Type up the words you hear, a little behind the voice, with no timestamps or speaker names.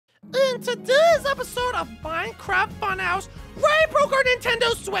In today's episode of Minecraft Funhouse, Ray broke our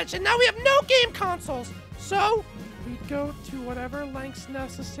Nintendo Switch and now we have no game consoles. So, we go to whatever lengths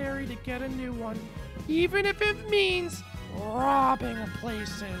necessary to get a new one, even if it means robbing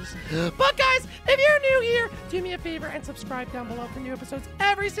places. But guys, if you're new here, do me a favor and subscribe down below for new episodes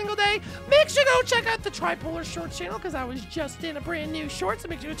every single day. Make sure to go check out the Tripolar Shorts channel because I was just in a brand new short, so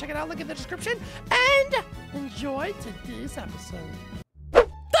make sure to check it out, link in the description, and enjoy today's episode.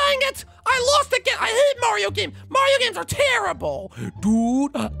 Dang it! I lost again! I hate Mario games! Mario games are terrible!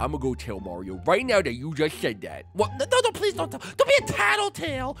 Dude, I'm gonna go tell Mario right now that you just said that. What? No, please don't be a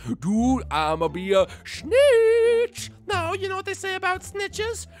tattletale! Dude, I'ma be a snitch! No, you know what they say about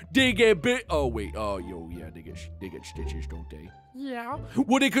snitches? They get bit. Oh, wait. Oh, yeah, they get stitches, don't they? Yeah.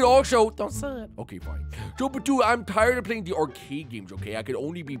 Well, they could also. Don't say it. Okay, fine. So, but dude, I'm tired of playing the arcade games, okay? I could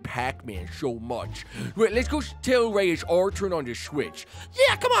only be Pac-Man so much. Wait, let's go tell Ray it's our turn on the Switch.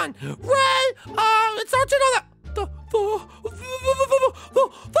 Yeah, come on! Ray! It's our turn on the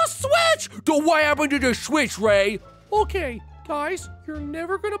Switch! What happened to the Switch, Ray? Okay, guys, you're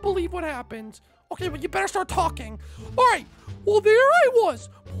never gonna believe what happened. Okay, but you better start talking. Alright, well there I was,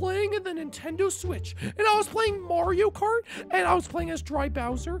 playing in the Nintendo Switch, and I was playing Mario Kart, and I was playing as Dry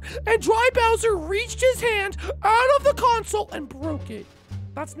Bowser, and Dry Bowser reached his hand out of the console and broke it.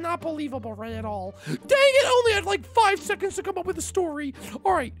 That's not believable, Ray, at all. Dang it, I only had like 5 seconds to come up with a story.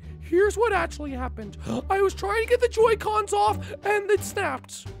 Alright, here's what actually happened. I was trying to get the Joy-Cons off, and it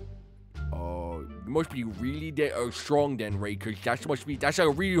snapped. You must be really strong then, Ray, because that's a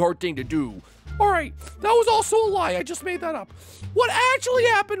really hard thing to do. Alright, that was also a lie. I just made that up. What actually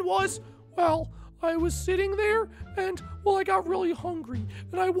happened was, well, I was sitting there and, well, I got really hungry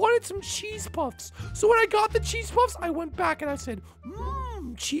and I wanted some cheese puffs. So when I got the cheese puffs, I went back and I said,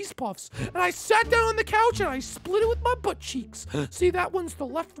 cheese puffs. And I sat down on the couch and I split it with my butt cheeks. See, that one's the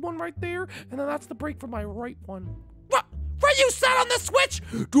left one right there, and then that's the break for my right one. What? Ray, you sat on the Switch?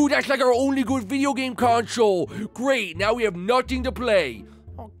 Dude, that's like our only good video game console. Great, now we have nothing to play.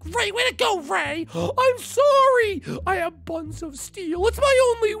 Oh, great, way to go, Ray! I'm sorry! I have buns of steel. It's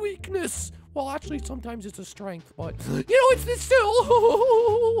my only weakness. Well, actually, sometimes it's a strength, but, you know, it's still...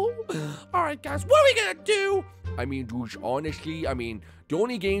 Alright, guys, what are we gonna do? I mean, dude, honestly, the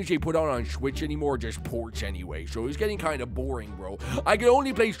only games they put on Switch anymore are just ports anyway, so it's getting kind of boring, bro. I can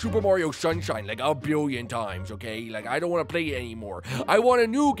only play Super Mario Sunshine like 1 billion times, okay? Like, I don't want to play it anymore. I want a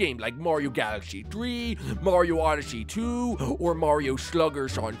new game like Mario Galaxy 3, Mario Odyssey 2, or Mario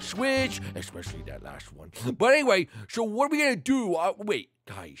Sluggers on Switch, especially that last one. But anyway, so what are we gonna do? Wait,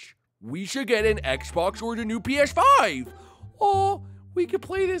 guys, we should get an Xbox or the new PS5. Oh, we could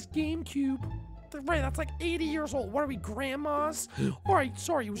play this GameCube. Right, that's like 80 years old. What are we, grandmas? Alright,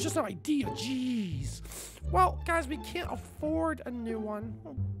 sorry, it was just an idea. Jeez. Well, guys, we can't afford a new one.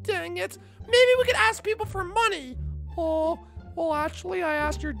 Oh, dang it. Maybe we could ask people for money. Oh, well, actually, I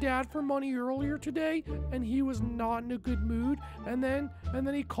asked your dad for money earlier today, and he was not in a good mood. And then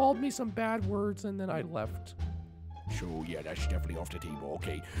he called me some bad words, and then I left. So, yeah, that's definitely off the table.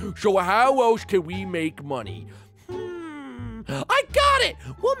 Okay. So, how else can we make money? I got it!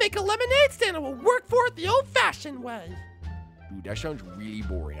 We'll make a lemonade stand and we'll work for it the old-fashioned way. Dude, that sounds really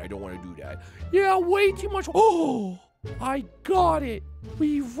boring. I don't want to do that. Yeah, way too much. Oh, I got it.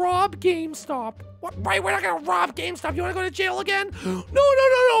 We rob GameStop. What? Right, we're not gonna rob GameStop. You wanna go to jail again? No.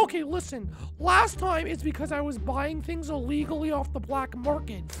 Okay, listen. Last time it's because I was buying things illegally off the black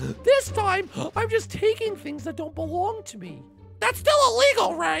market. This time, I'm just taking things that don't belong to me. That's still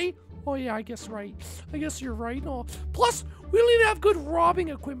illegal, Ray. Oh yeah, I guess you're right. Oh, plus, we don't even have good robbing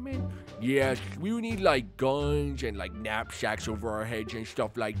equipment. Yes, we would need like guns and like knapsacks over our heads and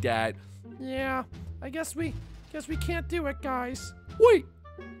stuff like that. Yeah, I guess we can't do it, guys. Wait,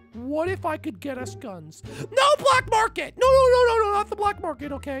 what if I could get us guns? No black market! No, not the black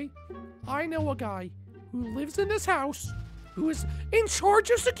market, okay? I know a guy who lives in this house, who is in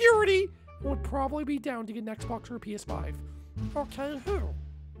charge of security, and would probably be down to get an Xbox or a PS5. Okay, who?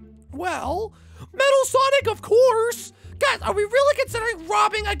 Well, Metal Sonic, of course! Guys, are we really considering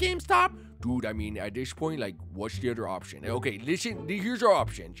robbing a GameStop? Dude, at this point, like, what's the other option? Okay, listen, here's our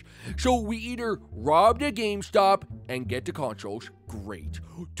options. So, we either rob the GameStop and get the consoles. Great.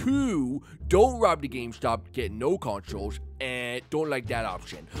 2, don't rob the GameStop, get no consoles, and don't like that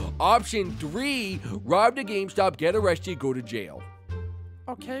option. Option 3, rob the GameStop, get arrested, go to jail.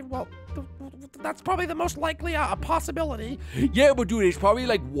 Okay, well, that's probably the most likely possibility. Yeah, but dude, it's probably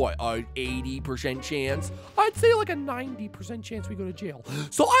like, what, an 80% chance? I'd say like a 90% chance we go to jail.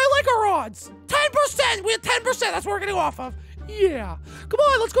 So I like our odds. 10%! We have 10%, that's what we're gonna go off of. Yeah. Come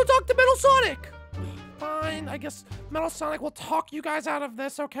on, let's go talk to Metal Sonic. fine. I guess Metal Sonic will talk you guys out of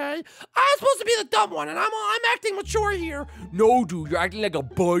this, okay? I'm supposed to be the dumb one, and I'm acting mature here. No, dude, you're acting like a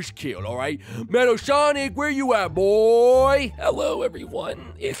buzzkill, alright? Metal Sonic, where you at, boy? Hello,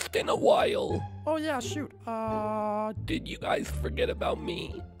 everyone. It's been a while. Oh, yeah, shoot. Did you guys forget about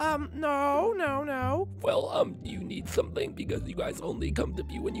me? No. Well, you need something because you guys only come to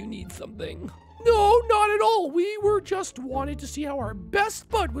me when you need something. No, not at all. We were just wanted to see how our best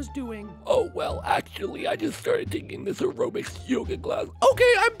bud was doing. Oh, well, actually, I just started taking this aerobics yoga class.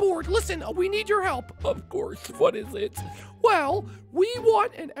 Okay, I'm bored. Listen, we need your help. Of course. What is it? Well, we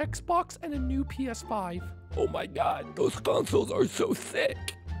want an Xbox and a new PS5. Oh my god, those consoles are so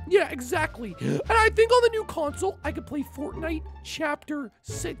sick. Yeah, exactly. And I think on the new console, I could play Fortnite Chapter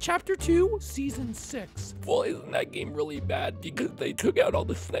 2, Season 6. Well, isn't that game really bad because they took out all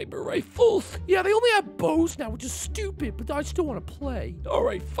the sniper rifles? Yeah, they only have bows now, which is stupid, but I still want to play.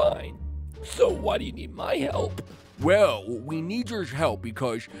 Alright, fine. So why do you need my help? Well, we need your help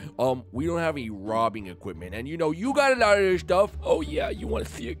because, we don't have any robbing equipment. And, you know, you got a lot of this stuff. Oh yeah, you want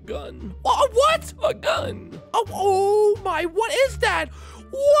to see a gun? What? A gun. Oh my, what is that?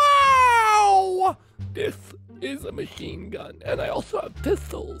 Wow! This is a machine gun, and I also have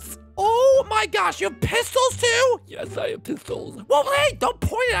pistols. Oh my gosh, you have pistols too? Yes, I have pistols. Well, hey, don't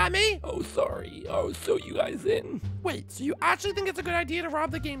point it at me. Oh, sorry. Oh, so you guys in? Wait, so you actually think it's a good idea to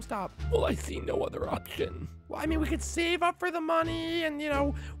rob the GameStop? Well, I see no other option. Well, I mean, we could save up for the money and, you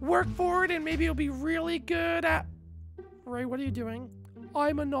know, work for it, and maybe it'll be really good at... Ray, what are you doing?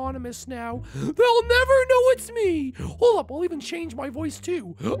 I'm anonymous now. They'll never know it's me. Hold up, I'll even change my voice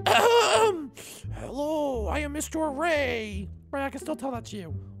too. Hello, I am Mr. Ray. Ray, I can still tell that's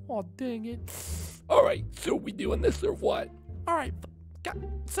you. Oh, dang it. All right, so we doing this or what? All right,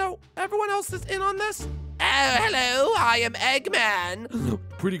 so everyone else is in on this? Oh, hello, I am Eggman.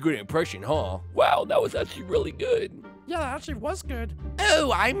 Pretty good impression, huh? Wow, that was actually really good. Yeah, that actually was good.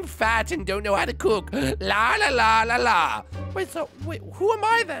 Oh, I'm fat and don't know how to cook. La la la la la. Wait, who am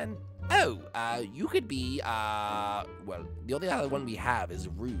I then? Oh, you could be, well, the only other one we have is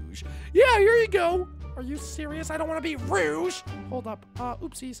Rouge. Yeah, here you go. Are you serious? I don't want to be Rouge. Hold up.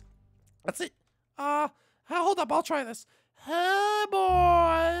 Oopsies. That's it. Hold up. I'll try this. Hey,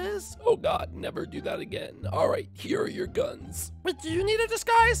 boys. Oh god, never do that again. Alright, here are your guns. Wait, do you need a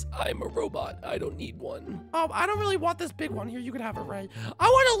disguise? I'm a robot. I don't need one. Oh, I don't really want this big one. Here, you can have it, Ray. I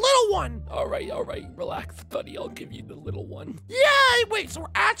want a little one. Alright. Relax, buddy. I'll give you the little one. Yay! Wait, so we're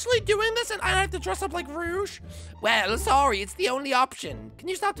actually doing this and I have to dress up like Rouge? Well, sorry, it's the only option. Can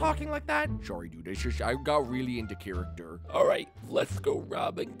you stop talking like that? Sorry, dude. It's just I got really into character. Alright, let's go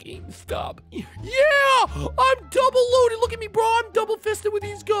rob a GameStop. Yeah! I'm double loaded. Look at me, bro. I'm double fisted with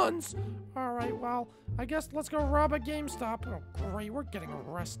these guns. Alright, well, I guess let's go rob a GameStop. Oh, great. We're getting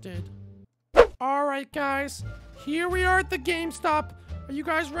arrested. Alright, guys. Here we are at the GameStop. Are you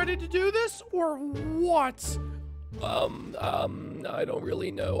guys ready to do this or what? I don't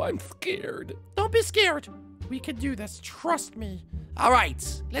really know. I'm scared. Don't be scared. We can do this. Trust me. All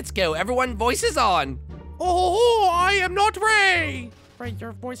right, let's go. Everyone, voices on. Oh, I am not Ray. Ray,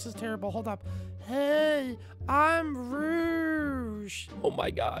 your voice is terrible. Hold up. Hey, I'm Rouge. Oh my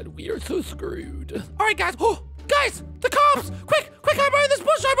god, we are so screwed. All right, guys. Oh, guys, the cops! Quick, I'm behind this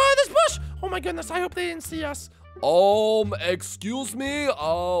bush. Oh my goodness, I hope they didn't see us. Excuse me?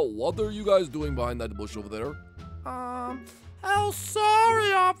 What are you guys doing behind that bush over there? Oh,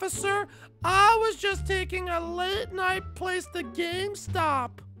 sorry, officer. I was just taking a late night place to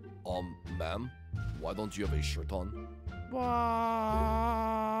GameStop. Ma'am, why don't you have a shirt on?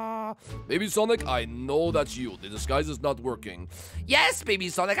 Uh... Baby Sonic, I know that's you. The disguise is not working. Yes, Baby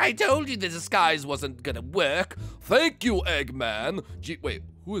Sonic, I told you the disguise wasn't gonna work. Thank you, Eggman. Gee, wait,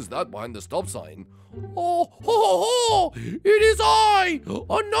 who is that behind the stop sign? Oh, it is I,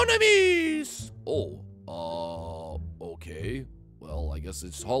 Anonymous. Okay. Well, I guess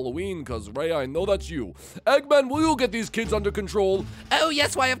it's Halloween, cause Ray, I know that's you. Eggman, will you get these kids under control? Oh,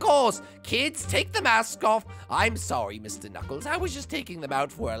 yes, why, of course. Kids, take the mask off. I'm sorry, Mr. Knuckles. I was just taking them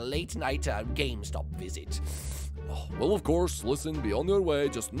out for a late night GameStop visit. Oh, well, of course. Listen, be on your way.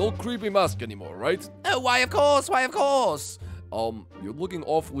 Just no creepy mask anymore, right? Oh, why, of course. You're looking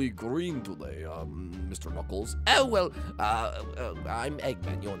awfully green today, Mr. Knuckles. Oh, well, I'm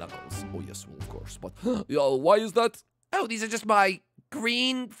Eggman, you're Knuckles. Oh, yes, well, of course. But, why is that? Oh, these are just my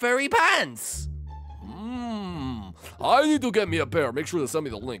green furry pants. I need to get me a pair. Make sure to send me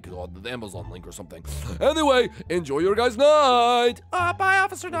the link, or the Amazon link or something. Anyway, enjoy your guys' night. Bye,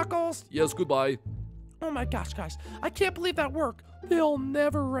 Officer Knuckles. Yes, goodbye. Oh my gosh, guys. I can't believe that worked. They'll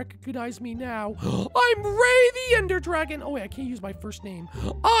never recognize me now. I'm Ray the Ender Dragon. Oh, wait, I can't use my first name.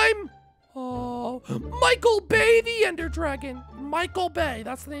 I'm Oh, Michael Bay, the Ender Dragon. Michael Bay,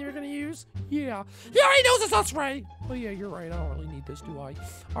 that's the name you're gonna use? Yeah. He already knows it's us, Ray. Oh yeah, you're right. I don't really need this, do I?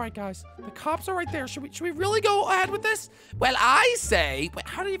 All right, guys. The cops are right there. Should we really go ahead with this? Well, I say, Wait,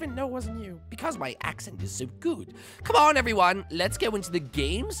 how did you even know it wasn't you? because my accent is so good. Come on, everyone. Let's go into the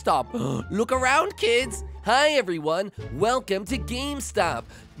GameStop. Look around, kids. Hi, everyone. Welcome to GameStop.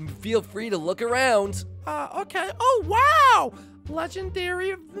 Feel free to look around. Okay. Oh, wow!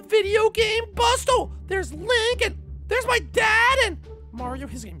 Legendary video game Busto. There's Link, and there's my dad, and Mario,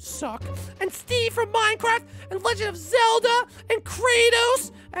 his games suck, and Steve from Minecraft, and Legend of Zelda, and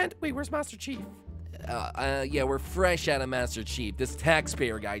Kratos, and wait, where's Master Chief? Yeah, we're fresh out of Master Chief. This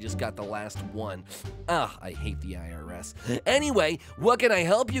taxpayer guy just got the last one. I hate the IRS. Anyway, what can I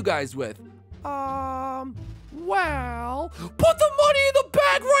help you guys with? Well, put the money in the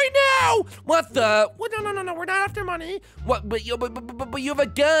bag right now! What the? Well, no, we're not after money. What? But you have a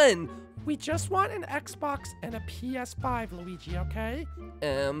gun. We just want an Xbox and a PS5, Luigi, okay?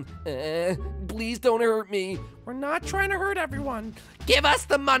 Please don't hurt me. We're not trying to hurt everyone. Give us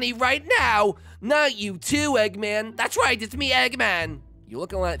the money right now. Not you too, Eggman. That's right, it's me, Eggman. You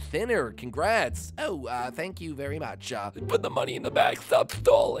look a lot thinner. Congrats. Oh, thank you very much. Put the money in the bag. Stop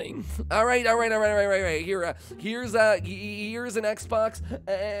stalling. All right. Here's an Xbox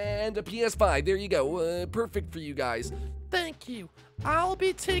and a PS5. There you go. Perfect for you guys. Thank you. I'll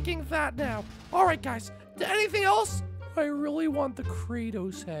be taking that now. All right, guys. Anything else? I really want the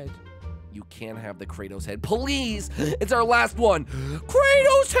Kratos head. You can't have the Kratos head. Please. It's our last one.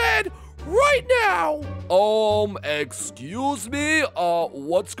 Kratos head right now. Excuse me?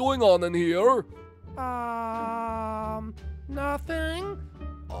 What's going on in here? Nothing.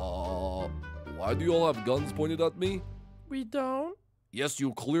 Why do you all have guns pointed at me? We don't. Yes,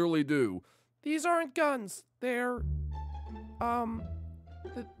 you clearly do. These aren't guns. They're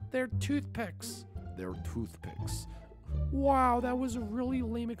toothpicks. They're toothpicks. Wow, that was a really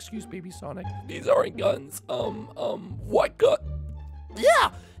lame excuse, Baby Sonic. These aren't guns. What gun?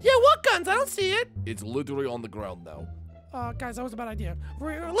 Yeah, what guns? I don't see it. It's literally on the ground now. Guys, that was a bad idea.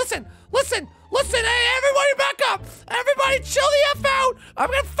 Listen! Hey, everybody back up! Everybody chill the F out! I'm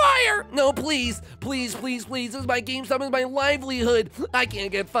gonna fire! No, please. This is my GameStop. This is my livelihood. I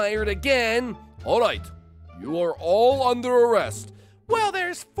can't get fired again. All right, you are all under arrest. Well,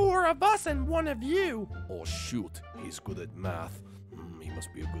 there's 4 of us and 1 of you. Oh, shoot. He's good at math. He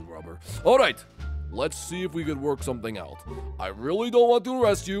must be a good robber. All right, let's see if we could work something out. I really don't want to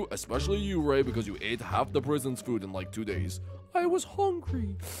arrest you, especially you, Ray, because you ate half the prison's food in like 2 days. I was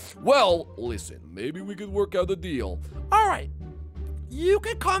hungry. Well, listen, maybe we could work out a deal. All right. You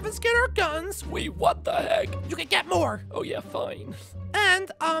can confiscate our guns. Wait, what the heck? You can get more. Oh, yeah, fine. And,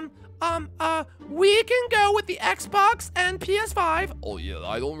 we can go with the Xbox and PS5. Oh, yeah,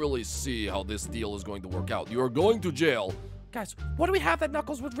 I don't really see how this deal is going to work out. You are going to jail. Guys, what do we have that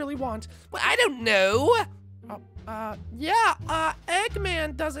Knuckles would really want? Well, I don't know.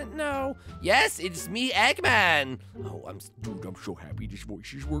 Eggman doesn't know. Yes, it's me, Eggman. Oh, I'm so happy this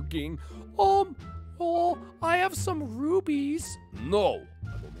voice is working. I have some rubies. No,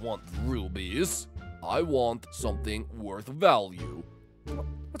 I don't want rubies. I want something worth value.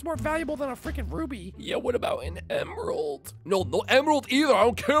 What's more valuable than a freaking ruby? Yeah, what about an emerald? No emerald either. I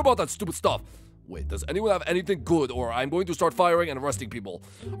don't care about that stupid stuff. Wait, does anyone have anything good, or I'm going to start firing and arresting people?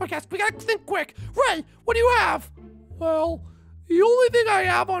 Okay, guys, we gotta think quick. Ray, what do you have? Well, the only thing I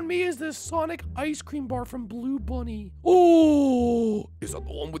have on me is this Sonic ice cream bar from Blue Bunny. Oh, is that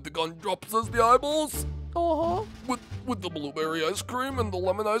the one with the gun drops as the eyeballs? Uh-huh. With the blueberry ice cream and the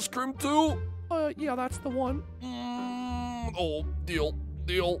lemon ice cream too? Yeah, that's the one. Oh, deal.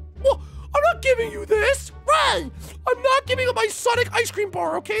 Well, I'm not giving you this! Ray! I'm not giving you my Sonic ice cream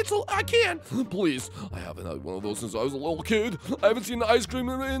bar, okay? So I can. Please, I haven't had one of those since I was a little kid. I haven't seen ice cream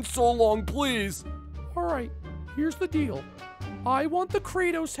in so long, please. Alright, here's the deal. I want the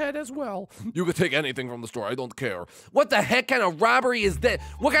Kratos head as well. You can take anything from the store, I don't care. What the heck kind of robbery is that?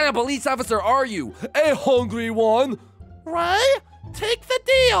 What kind of police officer are you? A hungry one! Ray, take the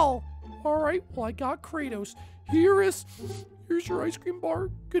deal! Alright, well I got Kratos. Here's your ice cream bar.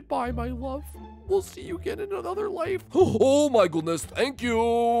 Goodbye, my love. We'll see you again in another life. Oh my goodness, thank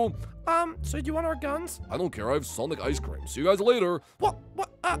you! So do you want our guns? I don't care, I have Sonic ice cream. See you guys later.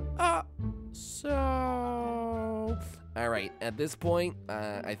 So... Alright, at this point,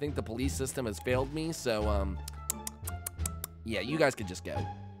 I think the police system has failed me, so, yeah, you guys can just go.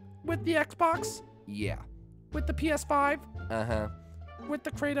 With the Xbox? Yeah. With the PS5? Uh-huh. With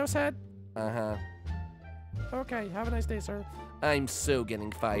the Kratos head? Uh-huh. Okay, have a nice day, sir. I'm so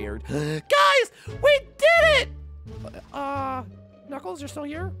getting fired. Guys, we did it! Knuckles, you're still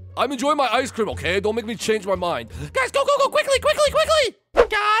here? I'm enjoying my ice cream, okay? Don't make me change my mind. Guys, go, quickly!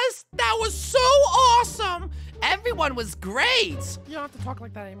 Guys, that was so awesome! Everyone was great! You don't have to talk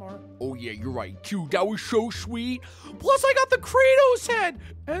like that anymore. Oh, yeah, you're right, too. That was so sweet. Plus, I got the Kratos head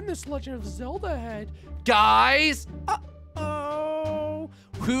and this Legend of Zelda head. Guys, Oh.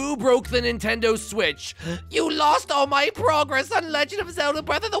 who broke the Nintendo Switch? You lost all my progress on Legend of Zelda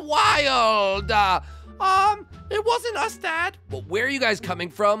Breath of the Wild! It wasn't us, Dad. Well, where are you guys coming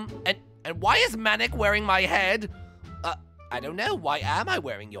from? And why is Manic wearing my head? I don't know. Why am I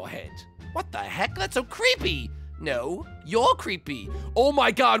wearing your head? What the heck? That's so creepy. No, you're creepy. Oh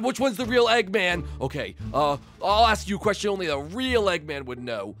my god, which one's the real Eggman? Okay, I'll ask you a question only the real Eggman would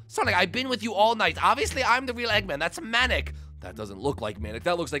know. Sonic, I've been with you all night. Obviously, I'm the real Eggman. That's Manic. That doesn't look like Manic,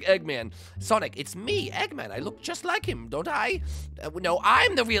 that looks like Eggman. Sonic, it's me, Eggman. I look just like him, don't I? No,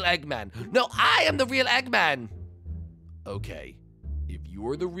 I'm the real Eggman. No, I am the real Eggman. Okay, if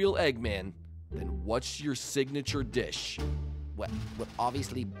you're the real Eggman, then what's your signature dish? Well,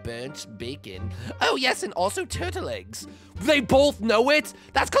 obviously burnt bacon. Oh, yes, and also turtle eggs. They both know it?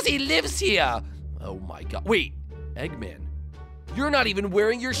 That's because he lives here. Oh my god. Wait, Eggman, you're not even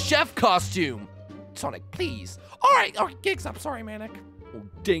wearing your chef costume. Sonic, please. All right, gigs up. Sorry, Manic. Oh,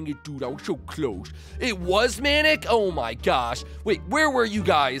 dang it, dude, I was so close. It was Manic? Oh my gosh. Wait, where were you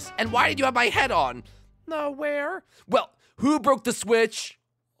guys? And why did you have my head on? Nowhere. Well, who broke the Switch?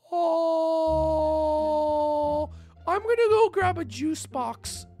 Oh, I'm gonna go grab a juice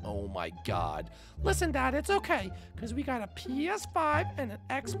box. Oh my god. Listen, Dad, it's okay, because we got a PS5 and an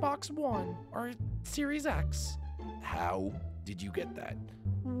Xbox One, or Series X. How did you get that?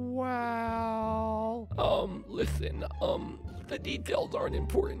 Well... Listen, the details aren't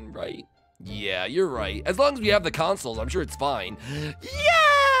important, right? Yeah, you're right. As long as we have the consoles, I'm sure it's fine.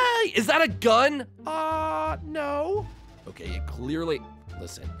 Yay! Is that a gun? No. Okay, it clearly...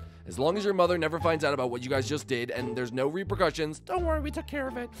 Listen, as long as your mother never finds out about what you guys just did and there's no repercussions... Don't worry, we took care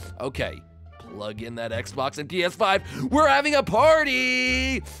of it. Okay, plug in that Xbox and PS5. We're having a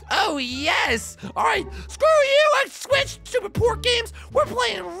party! Oh, yes! All right, screw you and Switch, stupid port games. We're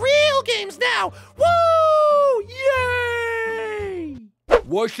playing real games now. Woo! Yay!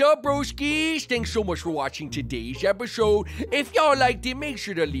 What's up, broskies? Thanks so much for watching today's episode. If y'all liked it, make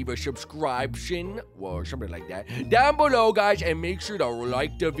sure to leave a subscription, or something like that, down below, guys, and make sure to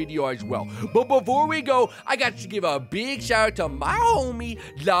like the video as well. But before we go, I got to give a big shout out to my homie,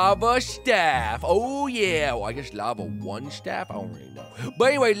 Lava Staff. Oh, yeah. Well, I guess Lava 1 Staff? I don't really know. But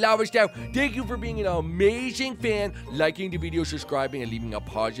anyway, Lava Staff, thank you for being an amazing fan, liking the video, subscribing, and leaving a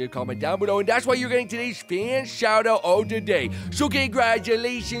positive comment down below. And that's why you're getting today's fan shout out of the day. So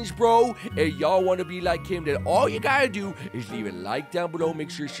congratulations, bro. If y'all want to be like him, then all you gotta do is leave a like down below, make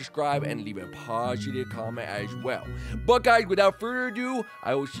sure you subscribe, and leave a positive comment as well. But guys, without further ado,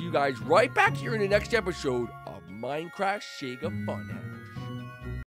 I will see you guys right back here in the next episode of Minecraft Sega Funhouse.